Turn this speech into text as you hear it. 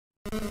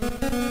The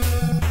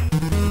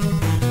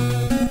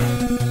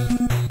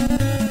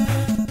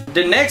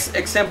next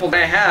example I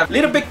have,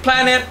 Little Big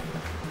Planet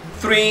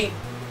 3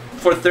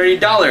 for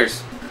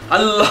 $30.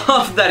 I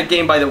love that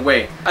game, by the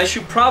way. I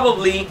should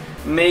probably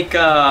make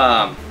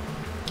a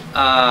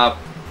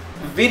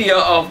video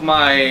of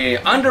my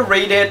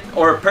underrated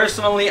or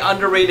personally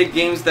underrated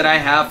games that I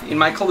have in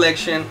my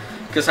collection,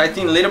 because I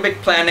think Little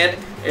Big Planet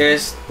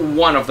is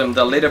one of them.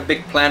 The Little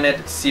Big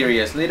Planet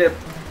series, Little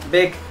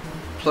Big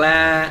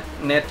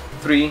Planet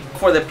 3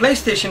 for the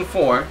PlayStation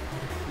 4.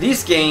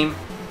 This game,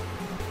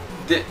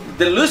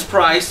 the loose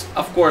price,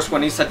 of course,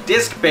 when it's a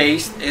disc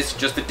based, is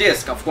just a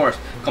disc, of course.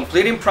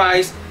 Completing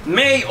price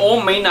may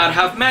or may not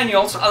have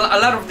manuals. A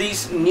lot of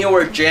these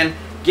newer gen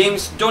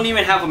games don't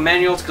even have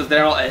manuals because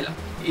they're all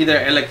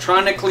either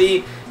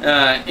electronically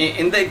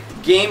in the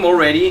game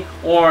already,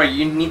 or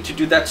you need to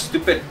do that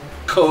stupid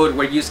code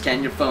where you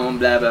scan your phone,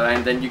 blah blah,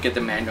 and then you get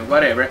the manual,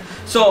 whatever.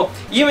 So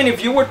even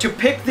if you were to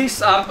pick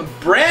this up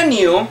brand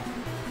new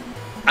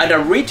at a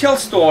retail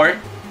store,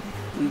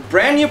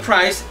 brand new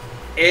price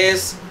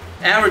is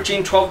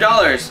averaging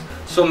 $12.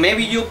 So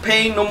maybe you'll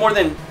pay no more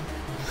than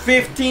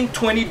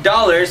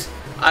 $15–20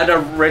 at a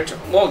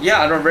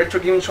retro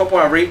gaming shop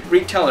or a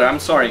retailer. I'm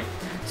sorry.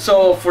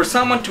 So for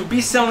someone to be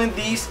selling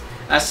these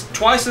as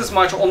twice as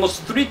much,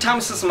 almost 3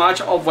 times as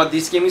much of what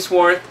this game is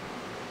worth,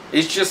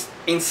 it's just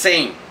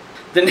insane.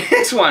 The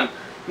next one,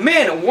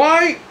 man,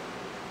 why?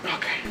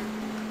 Okay,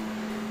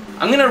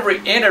 I'm gonna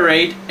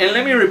reiterate and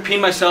let me repeat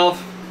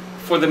myself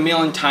for the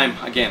millionth time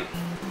again.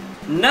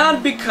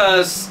 Not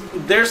because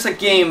there's a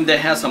game that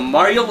has a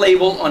Mario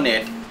label on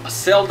it, a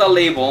Zelda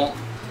label,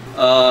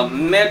 a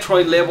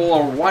Metroid label,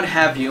 or what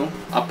have you,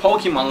 a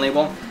Pokemon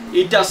label,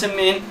 it doesn't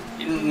mean,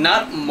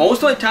 not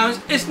most of the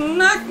times, it's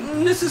not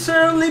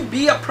necessarily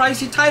be a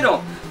pricey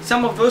title.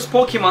 Some of those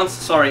Pokemons,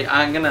 sorry,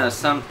 I'm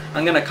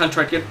gonna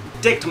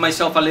contradict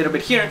myself a little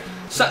bit here,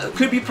 so it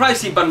could be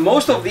pricey, but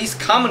most of these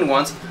common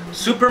ones,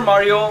 Super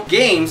Mario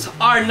games,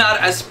 are not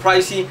as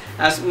pricey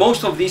as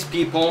most of these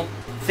people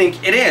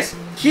think it is.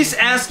 He's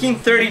asking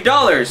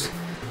 $30.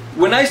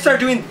 When I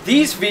started doing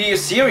these video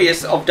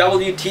series of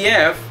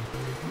WTF,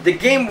 the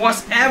game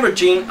was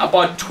averaging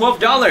about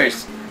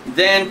 $12.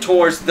 Then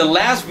towards the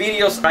last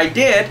videos I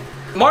did,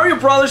 Mario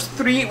Bros.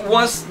 3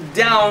 was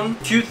down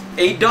to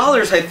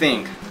 $8, I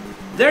think.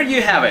 There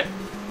you have it.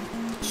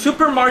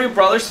 Super Mario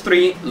Bros.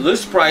 3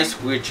 loose price,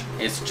 which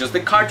is just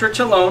the cartridge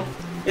alone,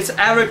 it's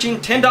averaging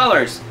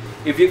 $10.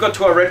 If you go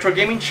to a retro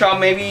gaming shop,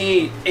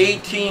 maybe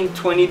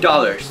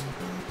 $18–20,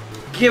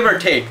 give or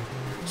take.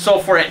 So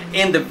for an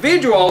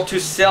individual to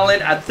sell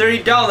it at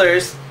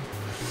 $30,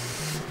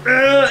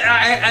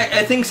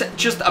 I think it's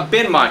just a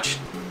bit much.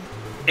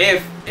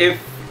 If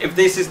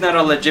this is not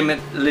a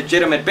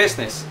legitimate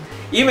business.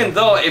 Even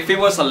though if it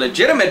was a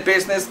legitimate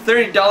business,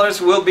 $30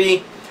 will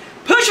be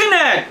pushing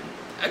it,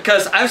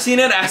 because I've seen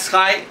it as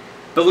high,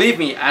 believe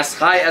me, as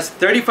high as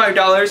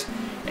 $35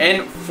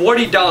 and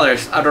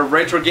 $40 at a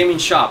retro gaming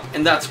shop,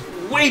 and that's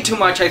way too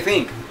much, I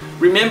think.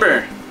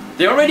 Remember,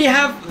 they're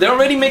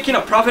already making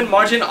a profit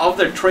margin of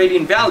their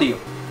trading value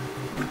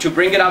to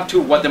bring it up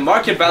to what the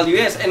market value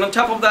is, and on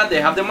top of that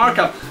they have the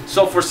markup.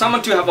 So for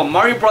someone to have a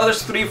Mario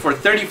Bros. 3 for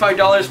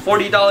 $35,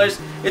 $40,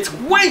 it's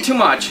way too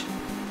much.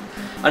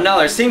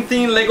 Another, same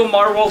thing, Lego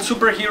Marvel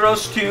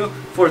Superheroes 2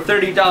 for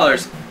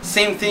 $30.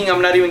 Same thing,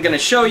 I'm not even gonna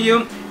show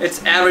you.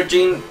 It's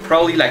averaging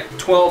probably like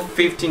 $12,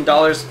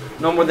 $15,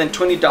 no more than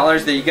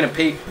 $20 that you're gonna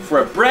pay for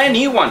a brand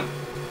new one.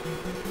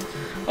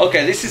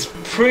 Okay, this is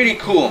pretty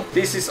cool.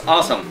 This is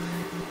awesome,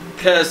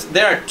 because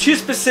there are 2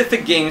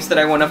 specific games that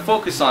I want to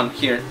focus on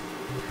here.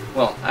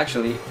 Well,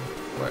 actually,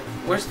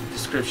 where's the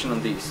description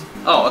on these?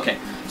 Oh, okay.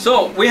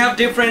 So we have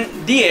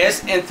different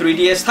DS and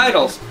 3DS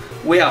titles.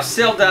 We have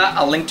Zelda: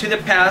 A Link to the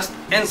Past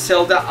and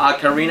Zelda: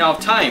 Ocarina of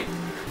Time.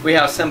 We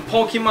have some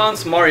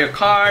Pokemons, Mario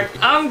Kart.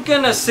 I'm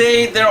gonna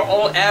say they're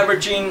all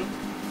averaging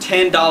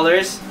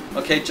 $10.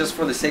 Okay, just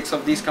for the sake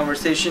of this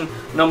conversation,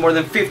 no more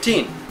than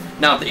 15.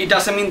 Now, it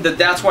doesn't mean that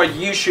that's what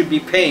you should be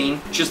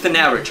paying, just an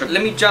average.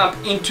 Let me jump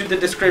into the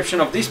description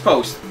of this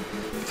post.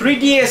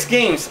 3DS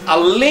games, A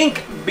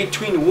Link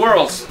Between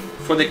Worlds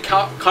for the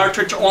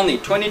cartridge only,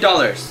 $20.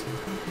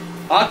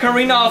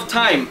 Ocarina of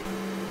Time,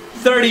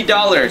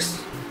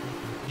 $30.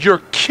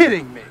 You're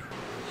kidding me.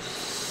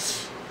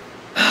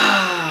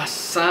 Ah,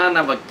 son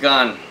of a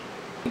gun.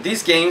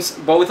 These games,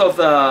 both of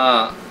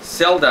the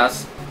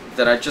Zeldas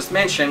that I just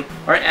mentioned,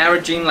 are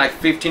averaging like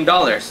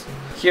 $15.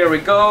 Here we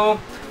go.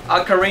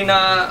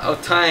 Ocarina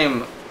of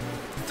Time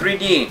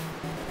 3D,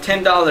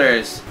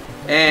 $10,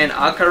 and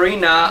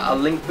Ocarina: A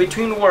Link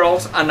Between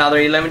Worlds, another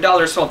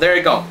 $11. So there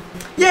you go.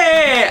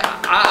 Yeah,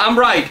 I'm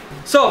right.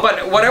 So,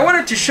 but what I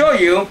wanted to show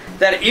you,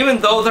 that even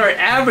though they're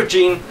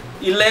averaging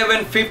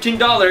 $11, $15,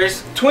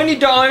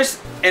 $20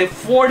 and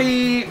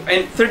 $40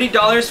 and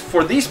 $30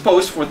 for these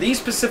posts, for these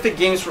specific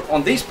games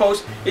on these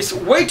posts, is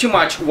way too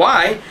much.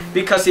 Why?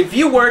 Because if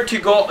you were to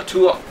go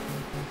to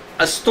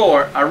a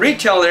store, a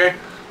retailer,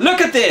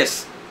 look at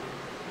this.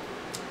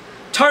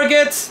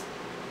 Target's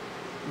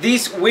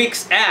this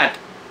week's ad,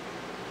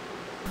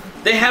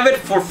 They have it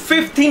for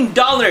 $15.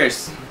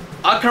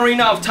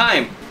 Ocarina of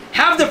Time.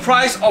 Half the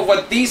price of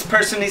what this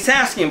person is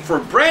asking for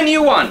a brand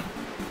new one.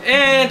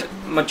 And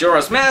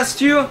Majora's Mask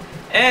 2.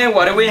 And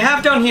what do we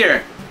have down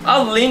here?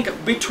 A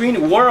Link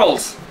Between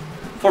Worlds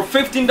for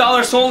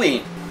 $15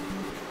 only.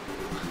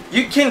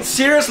 You can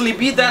seriously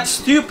be that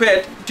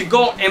stupid to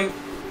go and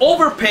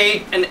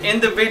overpay an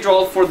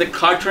individual for the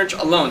cartridge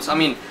alone. I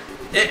mean,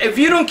 if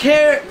you don't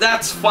care,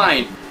 that's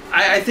fine.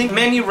 I think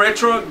many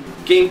retro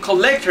game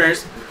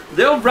collectors,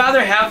 they'll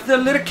rather have the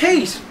little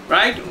case,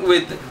 right?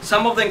 With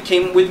some of them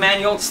came with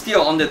manual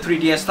still on the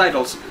 3DS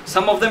titles.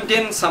 Some of them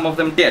didn't, some of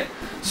them did.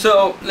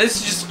 So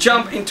let's just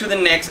jump into the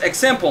next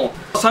example.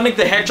 Sonic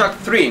the Hedgehog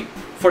 3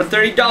 for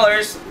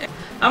 $30.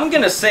 I'm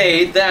gonna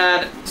say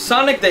that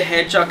Sonic the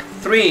Hedgehog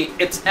 3,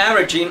 it's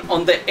averaging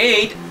on the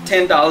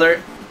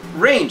 $8–10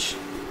 range.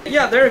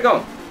 Yeah, there you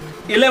go.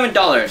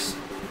 $11.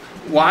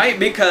 Why?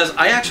 Because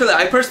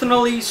I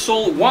personally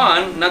sold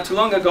one not too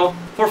long ago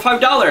for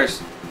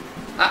 $5.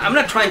 I'm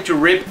not trying to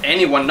rip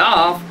anyone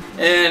off,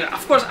 and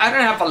of course I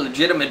don't have a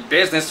legitimate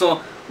business,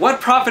 so what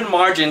profit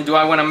margin do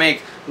I want to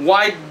make?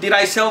 Why did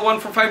I sell one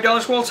for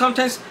 $5? Well,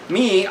 sometimes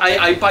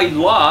I buy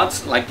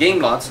lots, like game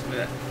lots,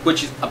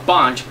 which is a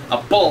bunch, a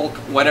bulk,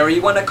 whatever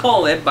you want to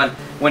call it, but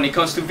when it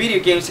comes to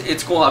video games,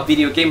 it's called a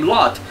video game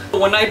lot.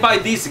 When I buy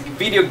these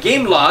video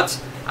game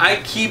lots, I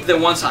keep the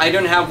ones I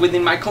don't have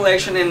within my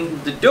collection,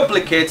 and the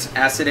duplicates,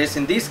 as it is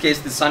in this case,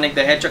 the Sonic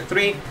the Hedgehog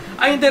 3,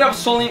 I ended up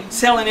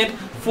selling it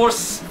for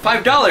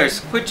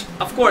 $5, which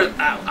of course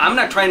I'm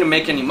not trying to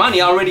make any money.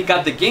 I already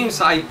got the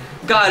games I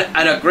got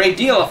at a great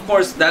deal. Of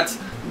course,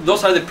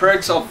 those are the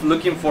perks of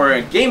looking for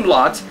a game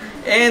lot.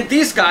 And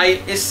this guy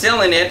is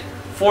selling it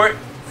for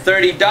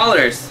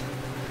 $30,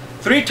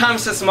 3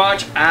 times as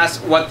much as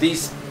what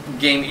this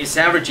game is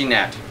averaging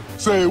at.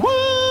 Say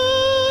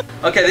what?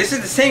 Okay, this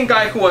is the same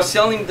guy who was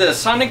selling the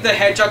Sonic the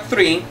Hedgehog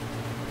 3.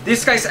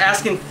 This guy's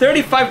asking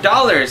 $35.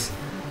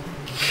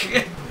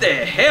 Get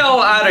the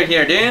hell out of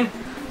here, dude.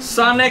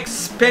 Sonic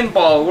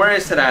Spinball, where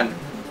is it at?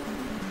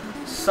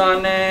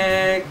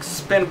 Sonic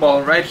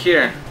Spinball, right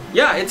here.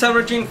 Yeah, it's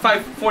averaging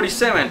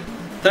 $5.47.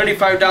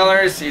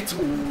 $35, it's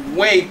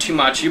way too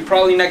much. You're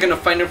probably not gonna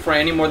find it for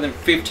any more than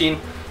 $15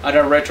 at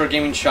a retro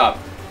gaming shop.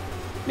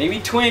 Maybe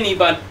 $20,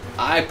 but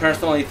I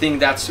personally think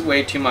that's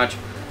way too much.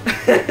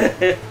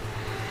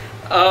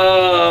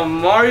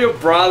 Mario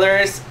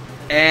Brothers,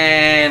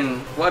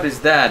 and what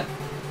is that?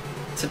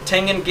 It's a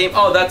Tengen game.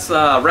 Oh, that's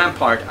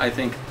Rampart, I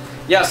think.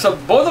 Yeah, so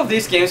both of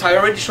these games, I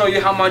already showed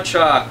you how much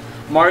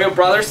Mario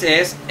Brothers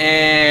is,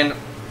 and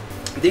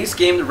this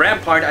game,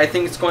 Rampart, I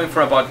think it's going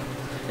for about,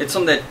 it's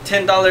on the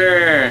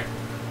 $10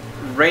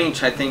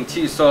 range, I think,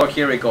 too. So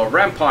here we go,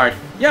 Rampart.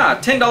 Yeah,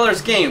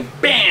 $10 game,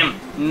 bam,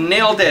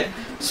 nailed it.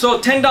 So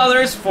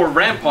 $10 for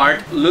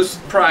Rampart, loose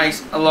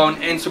price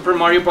alone, and Super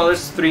Mario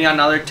Brothers 3,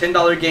 another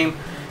 $10 game.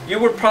 You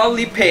would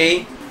probably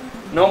pay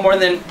no more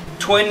than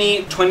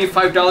 $20,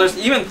 $25,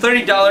 even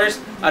 $30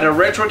 at a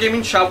retro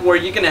gaming shop where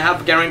you're gonna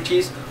have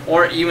guarantees,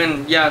 or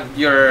even, yeah,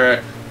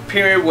 your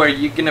period where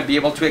you're gonna be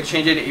able to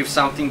exchange it if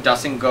something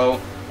doesn't go,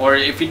 or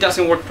if it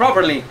doesn't work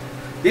properly.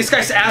 This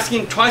guy's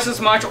asking twice as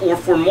much or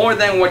for more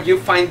than what you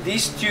find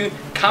these two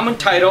common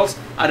titles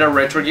at a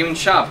retro gaming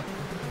shop.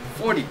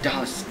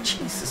 $40,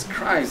 Jesus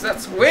Christ,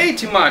 that's way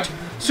too much.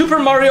 Super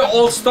Mario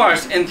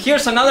All-Stars, and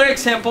here's another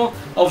example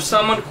of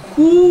someone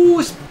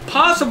who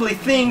possibly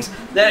thinks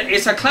that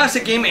it's a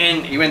classic game,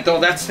 and even though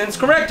that's since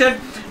corrected,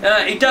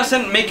 it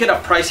doesn't make it a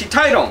pricey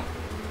title.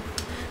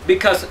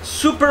 Because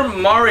Super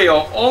Mario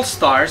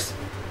All-Stars,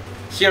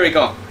 here we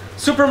go,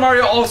 Super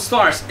Mario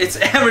All-Stars, it's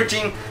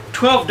averaging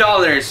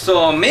 $12,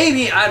 so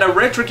maybe at a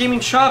retro gaming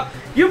shop,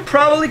 you're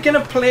probably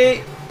gonna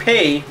pay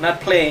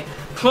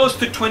close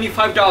to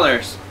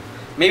 $25.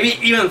 Maybe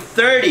even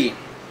 $30,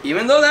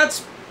 even though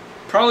that's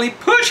probably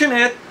pushing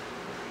it.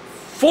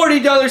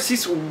 $40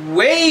 is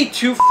way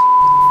too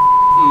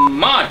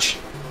much.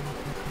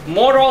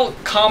 Mortal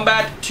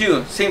Kombat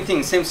 2, same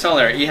thing, same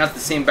seller. It has the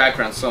same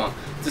background, so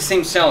it's the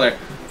same seller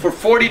for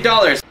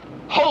 $40.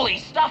 Holy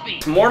stuffy!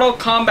 Mortal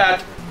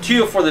Kombat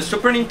 2 for the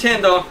Super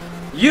Nintendo,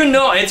 you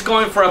know it's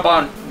going for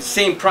about the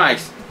same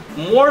price.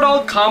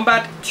 Mortal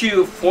Kombat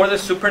 2 for the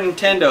Super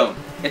Nintendo,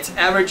 it's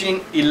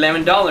averaging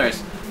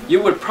 $11.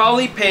 You would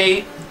probably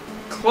pay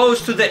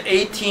close to the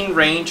 $18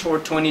 range or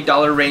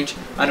 $20 range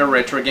at a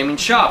retro gaming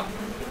shop,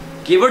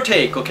 give or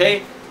take,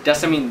 okay?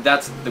 Doesn't mean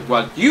that's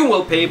what you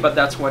will pay, but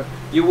that's what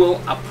you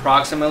will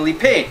approximately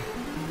pay.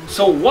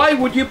 So why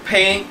would you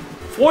pay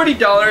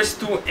 $40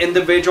 to an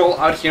individual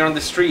out here on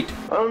the street?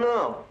 I don't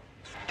know.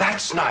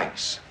 That's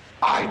nice.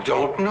 I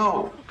don't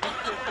know.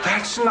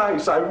 That's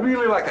nice. I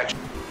really like that.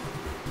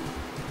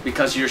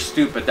 Because you're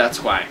stupid,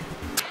 that's why.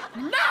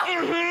 No!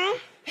 Mm-hmm.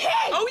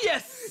 Hey! Oh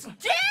yes!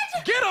 Did?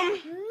 Get him!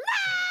 No!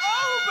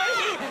 Oh, but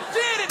he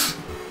did it!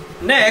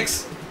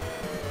 Next,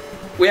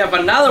 we have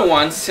another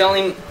one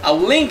selling A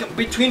Link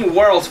Between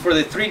Worlds for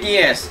the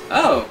 3DS.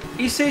 Oh,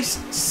 it says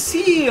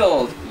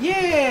sealed.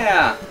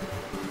 Yeah!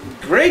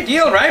 Great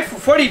deal, right?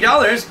 For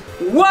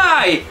 $40.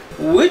 Why?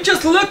 We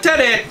just looked at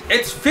it.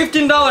 It's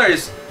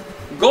 $15.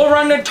 Go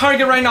around the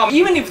Target right now.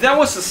 Even if that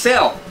was a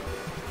sale,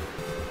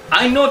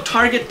 I know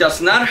Target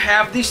does not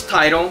have this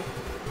title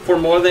for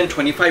more than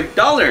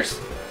 $25.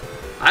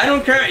 I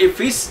don't care if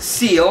it's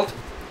sealed,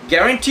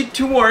 guaranteed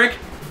to work,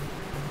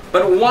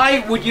 but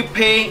why would you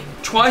pay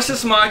twice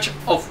as much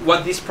of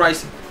what this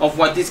price of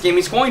what this game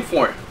is going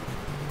for?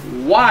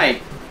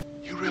 Why?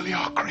 You really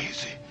are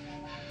crazy.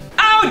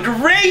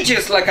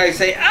 Outrageous, like I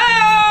say,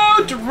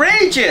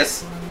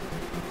 outrageous.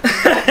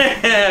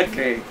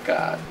 Okay,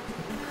 God.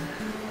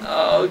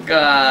 Oh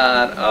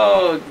God,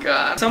 oh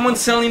God.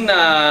 Someone's selling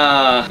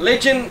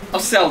Legend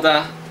of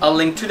Zelda: A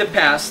Link to the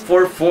Past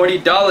for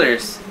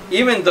 $40,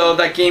 even though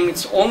that game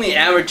is only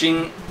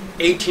averaging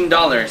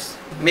 $18,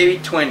 maybe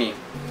 $20.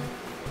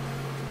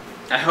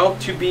 I hope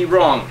to be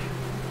wrong.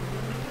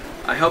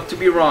 I hope to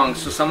be wrong,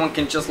 so someone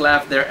can just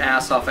laugh their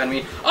ass off at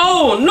me.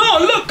 Oh no,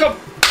 look!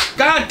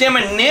 God damn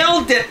it,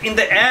 nailed it in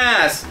the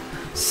ass.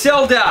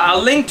 Zelda: A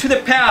Link to the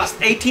Past,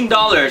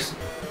 $18.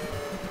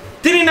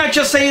 Didn't I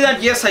just say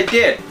that? Yes, I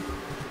did.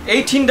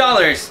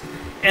 $18.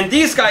 And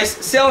these guys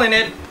selling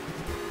it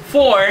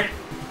for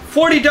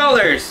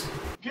 $40.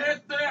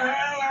 Get the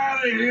hell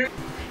out of here!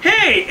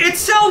 Hey,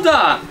 it's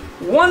Zelda!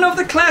 One of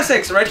the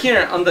classics right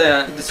here on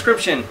the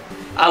description.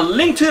 A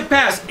Link to the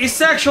Past is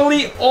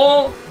actually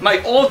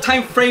my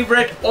all-time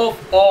favorite of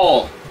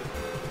all.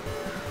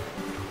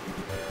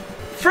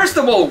 First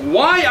of all,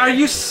 why are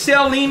you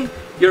selling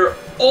your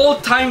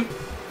all-time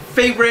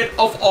favorite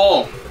of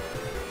all?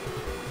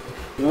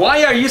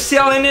 Why are you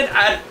selling it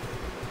at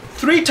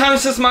 3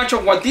 times as much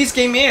of what this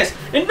game is?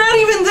 And not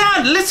even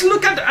that, let's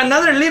look at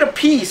another little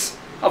piece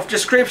of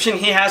description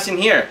he has in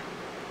here.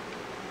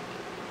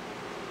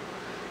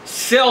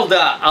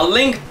 Zelda: A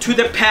Link to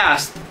the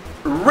Past,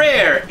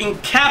 rare in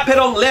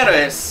capital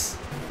letters.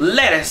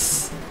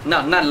 Lettuce.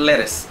 No, not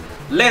lettuce.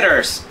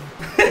 Letters.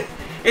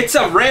 It's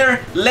a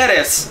rare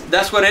lettuce.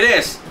 That's what it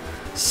is.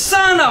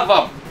 Son of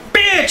a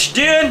bitch,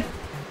 dude.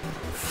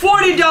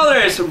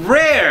 $40,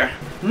 rare.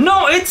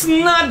 No, it's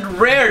not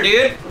rare,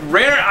 dude.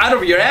 Rare out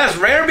of your ass.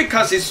 Rare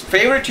because it's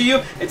favorite to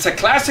you. It's a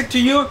classic to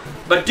you.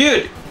 But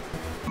dude,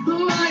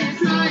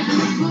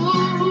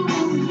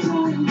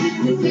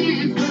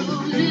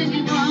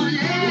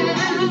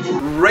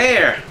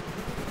 rare.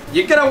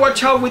 You gotta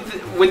watch out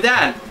with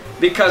that,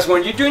 because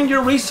when you're doing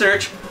your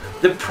research,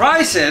 the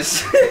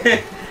prices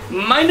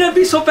might not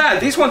be so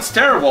bad. This one's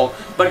terrible,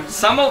 but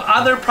some of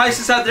other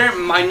prices out there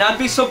might not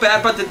be so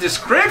bad, but the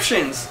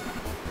descriptions,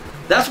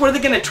 that's where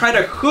they're gonna try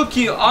to hook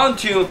you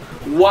onto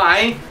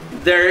why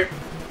they're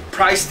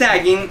price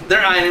tagging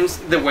their items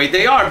the way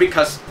they are,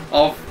 because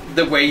of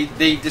the way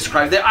they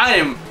describe the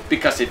item,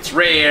 because it's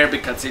rare,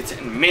 because it's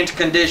in mint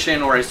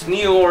condition, or it's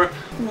new, or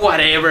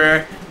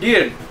whatever.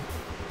 Dude,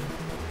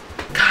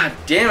 god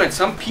damn it,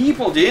 some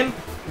people, dude.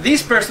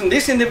 This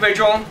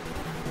individual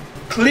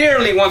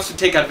clearly wants to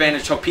take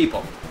advantage of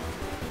people.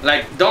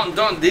 Like, I'm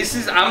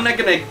not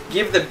gonna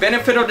give the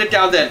benefit of the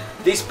doubt that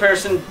this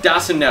person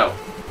doesn't know.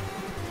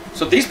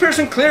 So this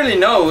person clearly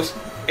knows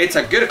it's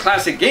a good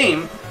classic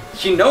game.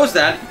 He knows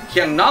that, he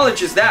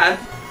acknowledges that,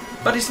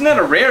 but it's not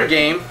a rare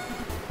game.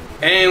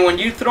 And when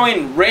you throw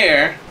in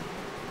rare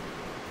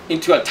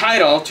into a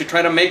title to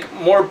try to make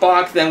more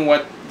buck than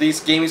what this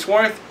game is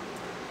worth,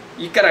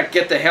 you gotta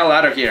get the hell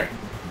out of here.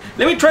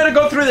 Let me try to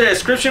go through the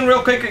description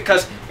real quick,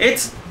 because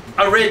it's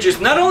outrageous.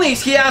 Not only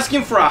is he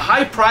asking for a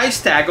high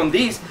price tag on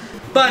these,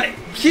 but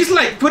he's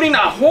like putting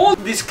a whole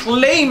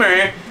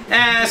disclaimer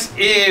as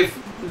if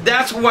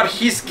that's what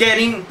he's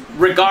getting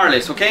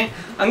regardless, okay?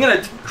 I'm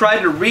gonna try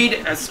to read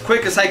as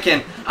quick as I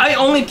can. I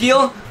only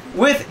deal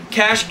with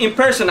cash in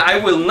person. I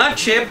will not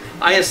chip.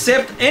 I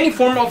accept any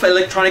form of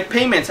electronic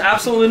payments.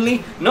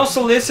 Absolutely no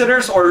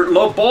solicitors or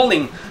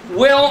lowballing.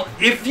 Well,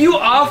 if you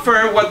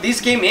offer what this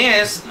game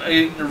is,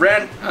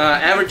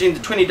 averaging the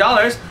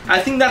 $20,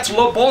 I think that's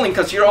lowballing,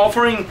 because you're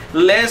offering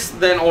less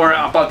than or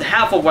about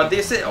half of what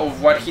this is,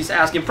 of what he's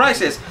asking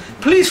price is.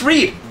 Please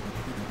read.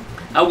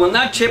 I will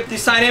not chip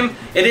this item.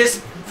 It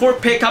is for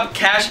pickup,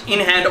 cash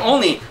in hand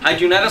only. I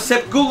do not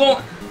accept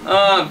Google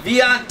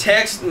via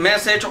text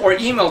message or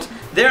emails.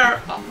 They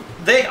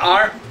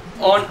are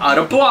on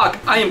auto block.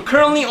 I am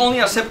currently only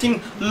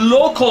accepting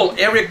local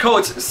area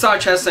codes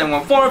such as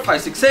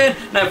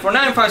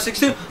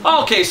 714-568-949-562.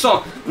 Okay,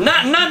 so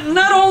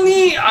not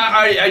only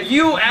are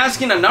you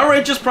asking an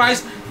outrageous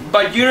price,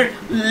 but you're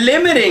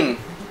limiting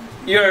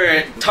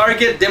your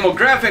target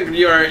demographic.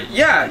 You're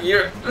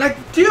like,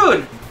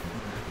 dude,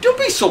 don't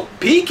be so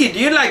picky,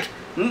 dude. Like,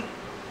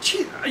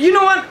 you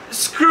know what?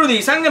 Screw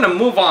these. I'm gonna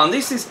move on.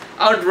 This is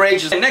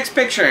outrageous. The next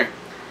picture.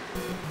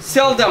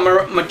 Zelda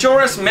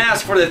Majora's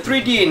Mask for the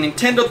 3D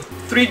Nintendo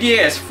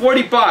 3DS,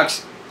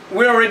 $40.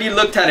 We already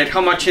looked at it,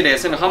 how much it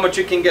is and how much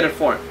you can get it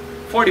for.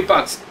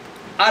 $40.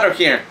 Out of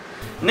here.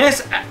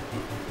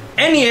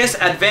 NES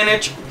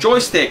Advantage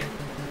joystick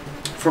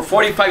for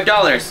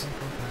 $45.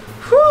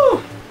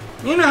 Whew!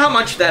 You know how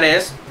much that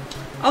is?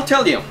 I'll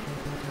tell you.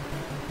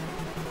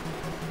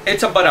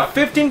 It's about a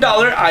 $15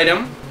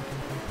 item,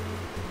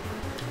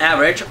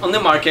 average on the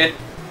market,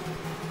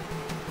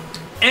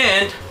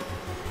 and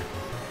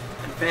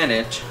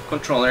Advantage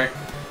controller.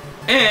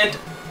 And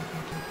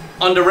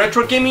on the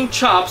retro gaming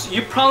shops,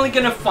 you're probably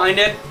gonna find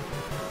it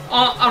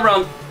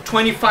around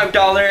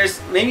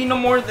 $25, maybe no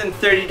more than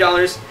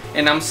 $30.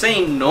 And I'm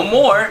saying no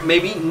more,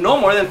 maybe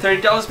no more than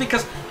 $30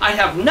 because I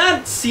have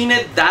not seen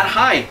it that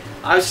high.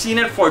 I've seen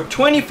it for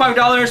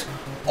 $25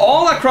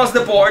 all across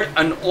the board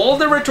on all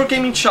the retro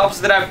gaming shops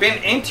that I've been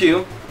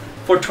into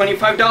for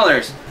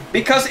 $25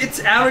 because it's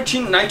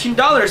averaging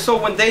 $19. So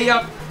when they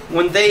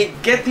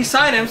get these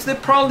items, they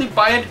probably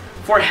buy it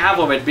for half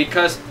of it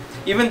because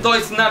even though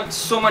it's not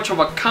so much of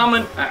a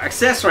common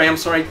accessory, I'm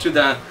sorry, to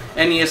the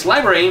NES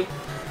library,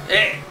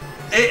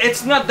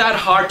 it's not that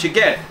hard to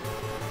get.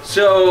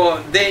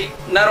 So they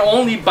not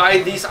only buy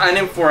these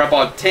items for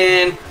about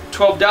 $10,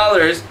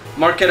 $12,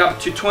 mark it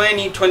up to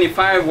 $20,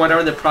 $25,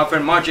 whatever the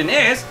profit margin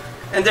is,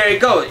 and there you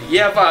go. You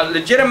have a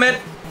legitimate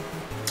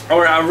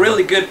or a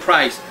really good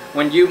price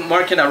when you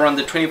mark it around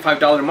the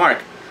 $25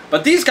 mark.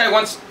 But this guy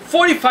wants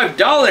 $45.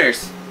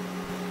 Get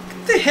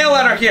the hell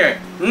out of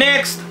here.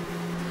 Next,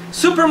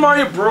 Super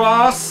Mario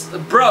Bros.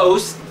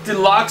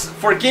 Deluxe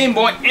for Game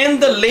Boy, and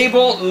the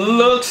label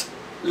looks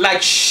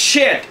like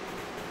shit.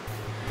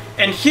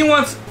 And he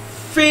wants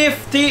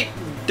 $50.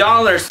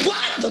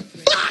 What the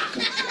fuck?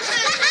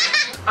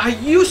 Are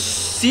you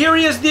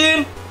serious,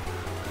 dude?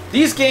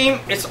 This game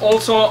is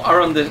also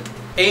around the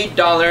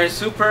 $8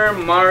 Super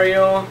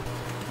Mario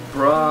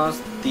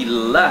Bros.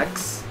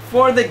 Deluxe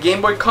for the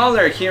Game Boy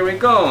Color. Here we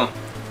go.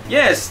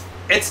 Yes,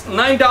 it's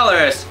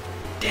 $9.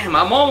 Damn,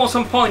 I'm almost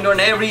on point on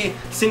every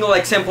single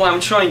example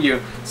I'm showing you.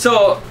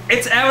 So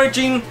it's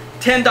averaging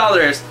 $10,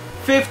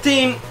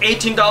 $15,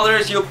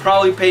 $18 you'll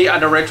probably pay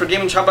at a retro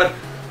gaming shop, but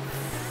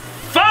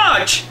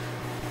fudge!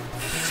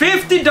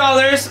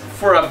 $50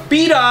 for a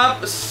beat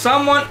up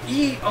someone.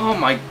 Oh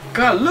my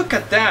god, look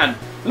at that.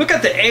 Look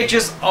at the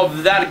edges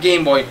of that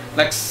Game Boy.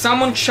 Like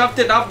someone shoved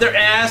it up their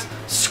ass,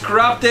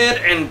 scrubbed it,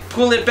 and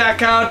pulled it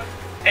back out.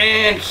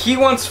 And he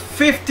wants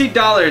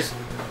 $50.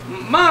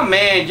 My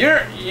man,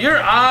 you're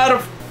out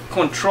of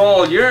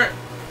control. You're,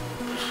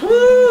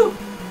 whoo,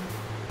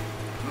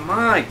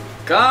 my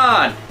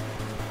god.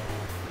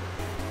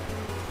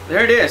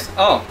 There it is.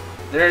 Oh,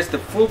 there's the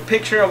full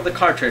picture of the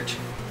cartridge.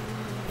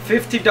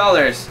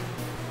 $50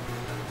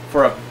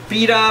 for a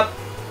beat up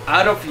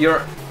out of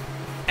your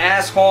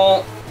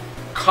asshole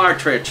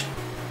cartridge.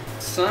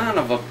 Son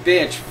of a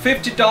bitch.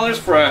 $50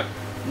 for a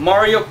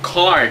Mario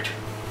Kart.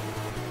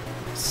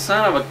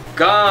 Son of a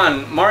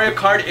gun. Mario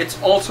Kart, it's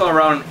also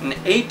around an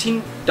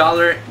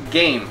 $18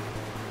 game.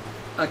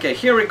 Okay,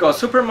 here we go.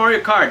 Super Mario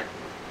Kart.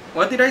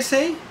 What did I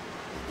say?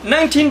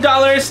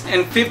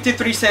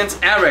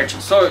 $19.53 average.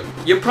 So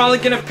you're probably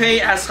gonna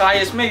pay as high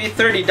as maybe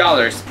 $30.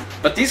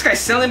 But this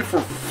guy's selling it for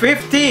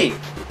 $50.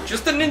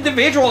 Just an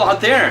individual out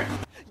there.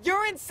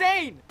 You're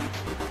insane!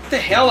 Get the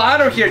hell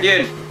out of here,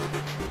 dude.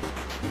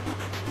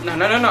 No.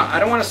 I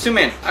don't want to zoom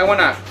in. I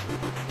want to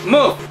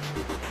move.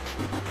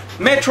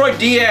 Metroid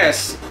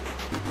DS.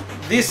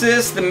 This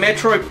is the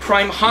Metroid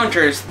Prime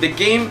Hunters, the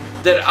game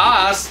that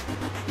us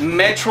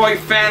Metroid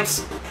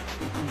fans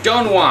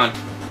don't want.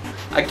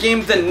 A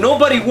game that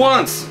nobody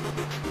wants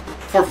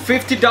for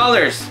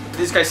 $50.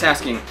 This guy's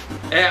asking.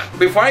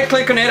 Before I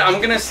click on it, I'm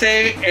gonna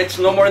say it's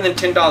no more than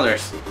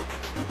 $10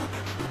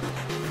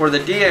 for the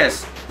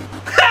DS.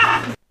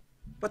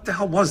 What the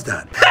hell was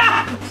that?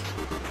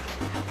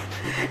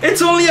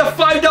 It's only a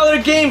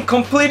 $5 game,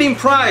 completing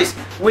price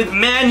with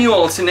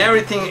manuals and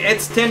everything.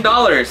 It's $10,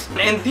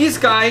 and this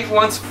guy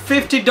wants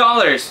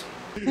 $50.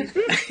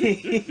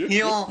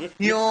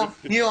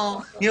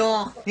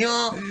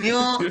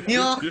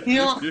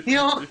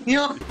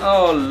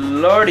 Oh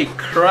lordy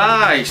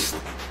Christ!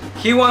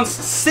 He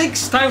wants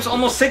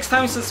almost six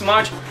times as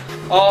much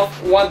of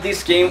what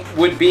this game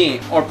would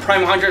be. Or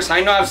Prime Hunters.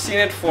 I know I've seen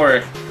it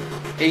for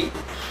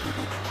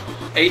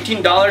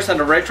 $18 at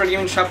a retro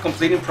gaming shop,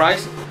 completing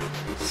price.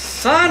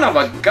 Son of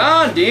a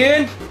gun,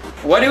 dude!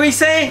 What do we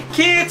say,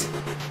 kids?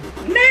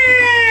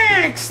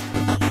 Next!